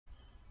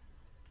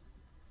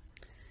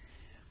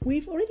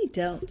We've already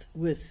dealt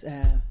with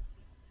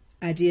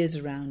ideas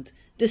around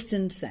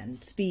distance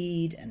and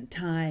speed and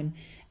time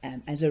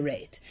as a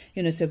rate.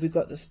 So if we've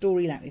got the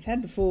story like we've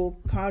had before,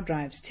 car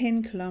drives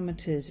 10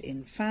 kilometers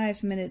in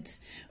 5 minutes,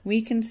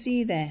 we can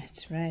see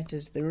that, right,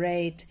 as the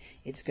rate,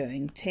 it's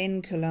going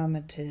 10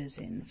 kilometers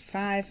in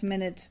 5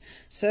 minutes.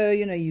 So,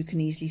 you can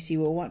easily see,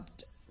 well,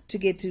 what to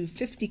get to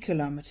 50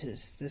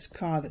 kilometers, this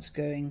car that's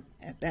going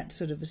at that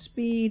sort of a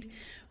speed,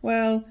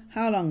 well,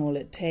 how long will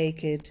it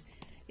take it?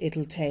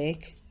 It'll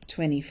take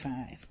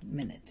 25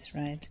 minutes,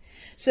 right?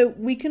 So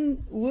we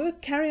can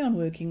carry on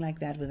working like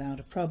that without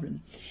a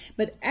problem.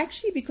 But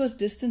actually, because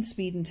distance,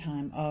 speed and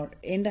time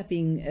end up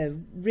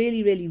being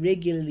really, really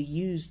regularly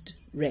used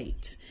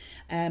rates,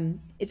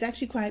 it's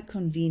actually quite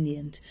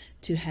convenient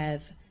to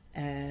have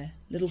a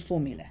little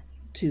formula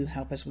to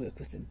help us work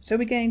with them. So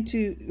we're going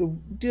to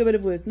do a bit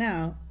of work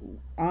now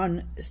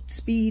on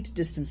speed,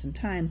 distance and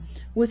time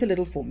with a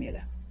little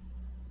formula.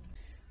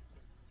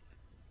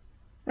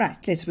 Right,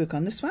 let's work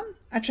on this one.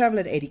 I travel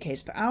at 80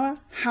 km per hour.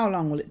 How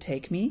long will it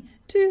take me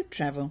to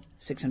travel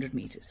 600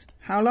 meters?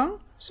 How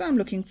long? So I'm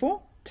looking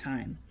for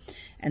time.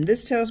 And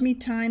this tells me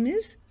time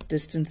is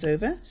distance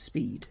over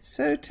speed.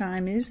 So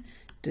time is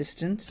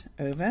distance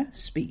over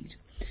speed.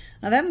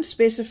 Now they haven't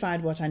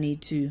specified what I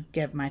need to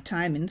give my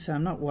time in, so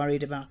I'm not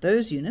worried about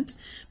those units,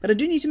 but I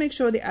do need to make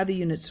sure the other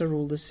units are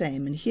all the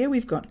same. And here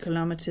we've got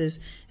kilometers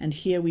and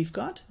here we've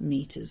got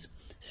meters.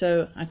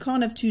 So I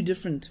can't have two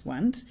different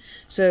ones.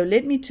 So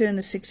let me turn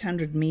the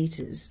 600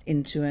 meters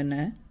into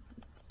a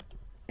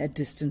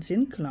distance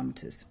in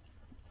kilometers.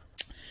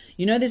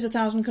 There's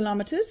 1,000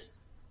 kilometers.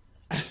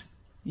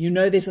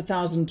 There's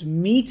 1,000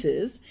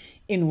 meters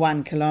in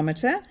 1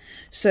 kilometer.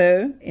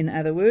 So in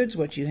other words,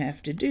 what you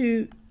have to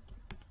do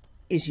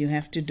is you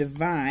have to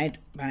divide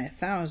by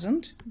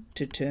 1,000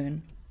 to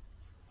turn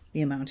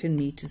the amount in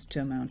meters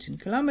to amount in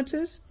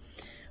kilometers.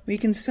 We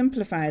can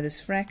simplify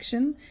this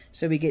fraction,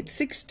 so we get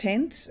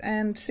 6/10,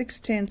 and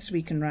 6/10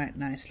 we can write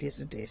nicely as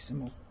a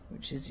decimal,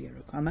 which is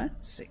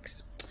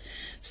 0,6.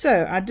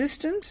 So our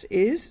distance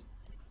is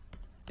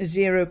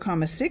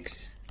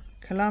 0,6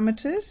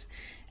 kilometers,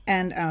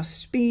 and our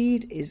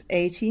speed is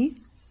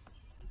 80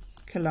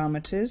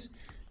 kilometers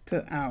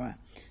per hour.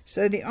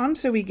 So the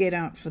answer we get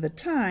out for the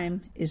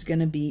time is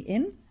going to be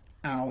in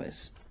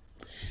hours.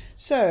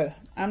 So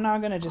I'm now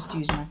going to just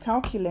use my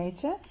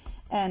calculator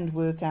and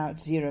work out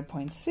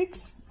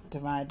 0.6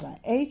 divided by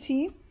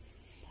 80,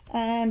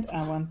 and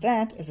I want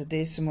that as a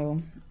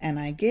decimal, and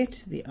I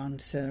get the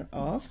answer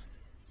of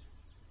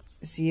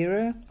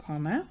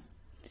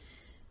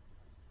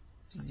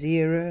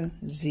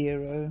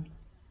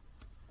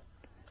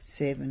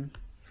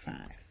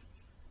 0,0075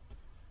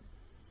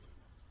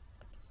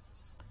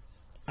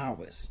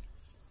 hours.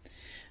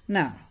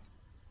 Now,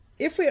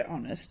 if we're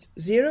honest,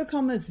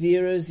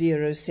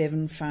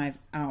 0,0075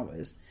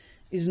 hours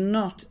is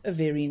not a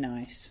very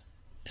nice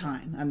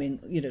time. I mean,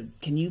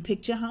 can you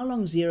picture how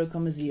long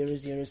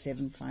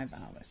 0,0075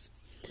 hours?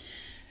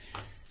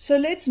 So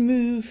let's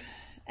move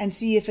and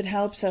see if it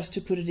helps us to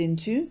put it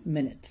into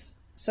minutes.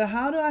 So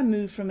how do I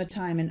move from a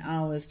time in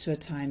hours to a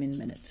time in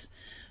minutes?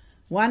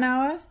 1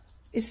 hour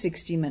is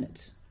 60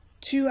 minutes.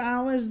 2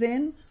 hours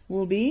then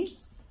will be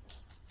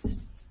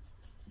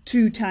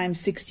 2 times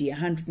 60,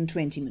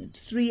 120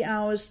 minutes. 3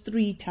 hours,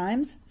 3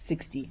 times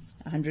 60,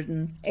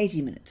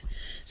 180 minutes.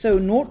 So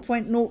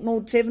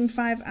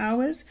 0.0075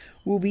 hours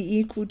will be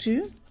equal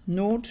to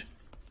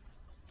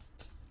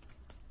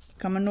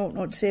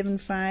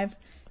 0,0075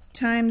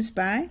 times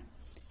by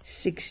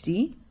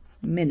 60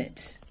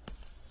 minutes.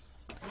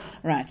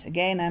 Right,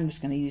 again, I'm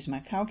just going to use my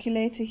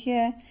calculator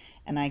here,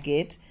 and I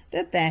get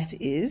that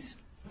is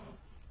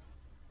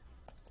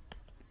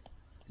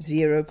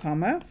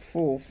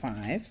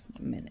 0,45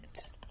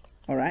 minutes.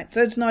 All right,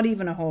 so it's not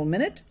even a whole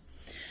minute.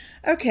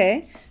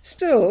 Okay,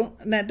 still,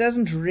 that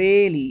doesn't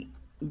really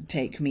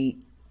take me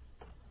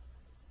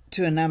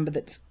to a number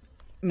that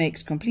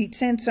makes complete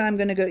sense, so I'm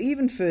going to go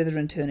even further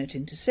and turn it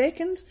into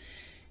seconds.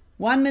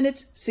 1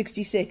 minute,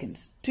 60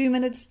 seconds. 2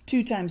 minutes,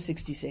 2 times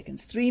 60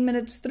 seconds. 3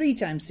 minutes, 3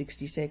 times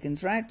 60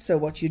 seconds, right? So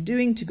what you're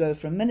doing to go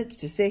from minutes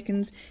to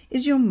seconds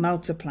is you're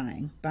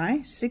multiplying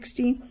by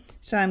 60.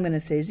 So I'm going to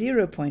say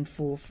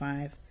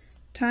 0.45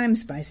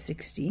 times by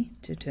 60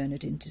 to turn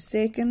it into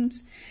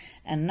seconds.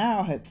 And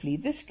now hopefully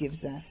this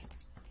gives us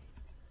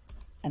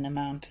an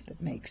amount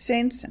that makes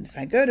sense. And if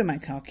I go to my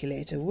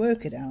calculator,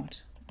 work it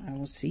out, I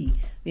will see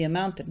the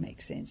amount that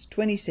makes sense,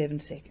 27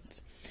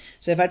 seconds.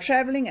 So if I'm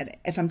traveling at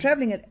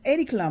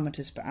 80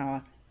 kilometers per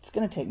hour, it's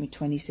going to take me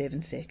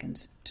 27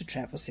 seconds to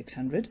travel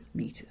 600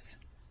 meters.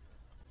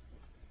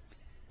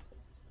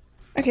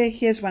 Okay,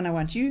 here's one I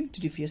want you to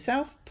do for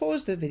yourself.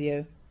 Pause the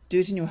video, do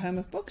it in your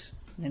homework books,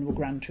 and then we'll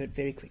run through it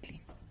very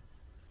quickly.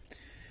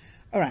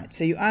 All right,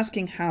 so you're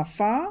asking how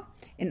far.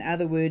 In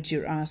other words,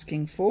 you're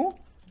asking for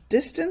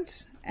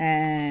distance,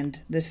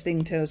 and this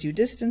thing tells you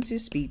distance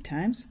is speed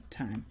times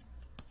time.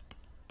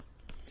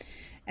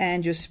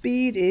 And your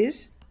speed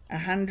is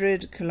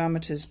 100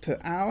 kilometers per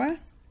hour.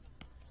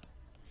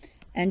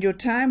 And your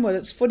time, well,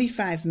 it's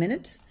 45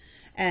 minutes.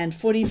 And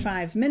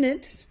 45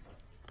 minutes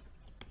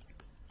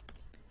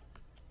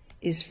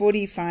is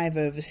 45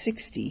 over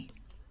 60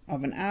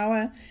 of an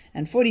hour,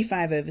 and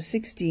 45 over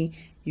 60,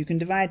 you can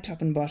divide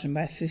top and bottom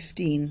by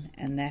 15,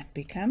 and that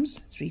becomes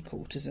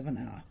 3/4 of an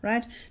hour,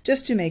 right?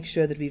 Just to make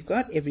sure that we've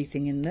got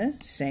everything in the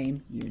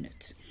same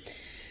units.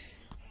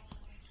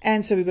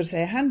 And so we've got to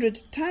say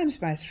 100 times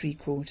by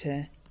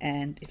 3/4,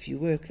 and if you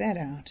work that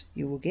out,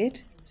 you will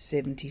get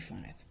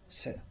 75.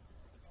 So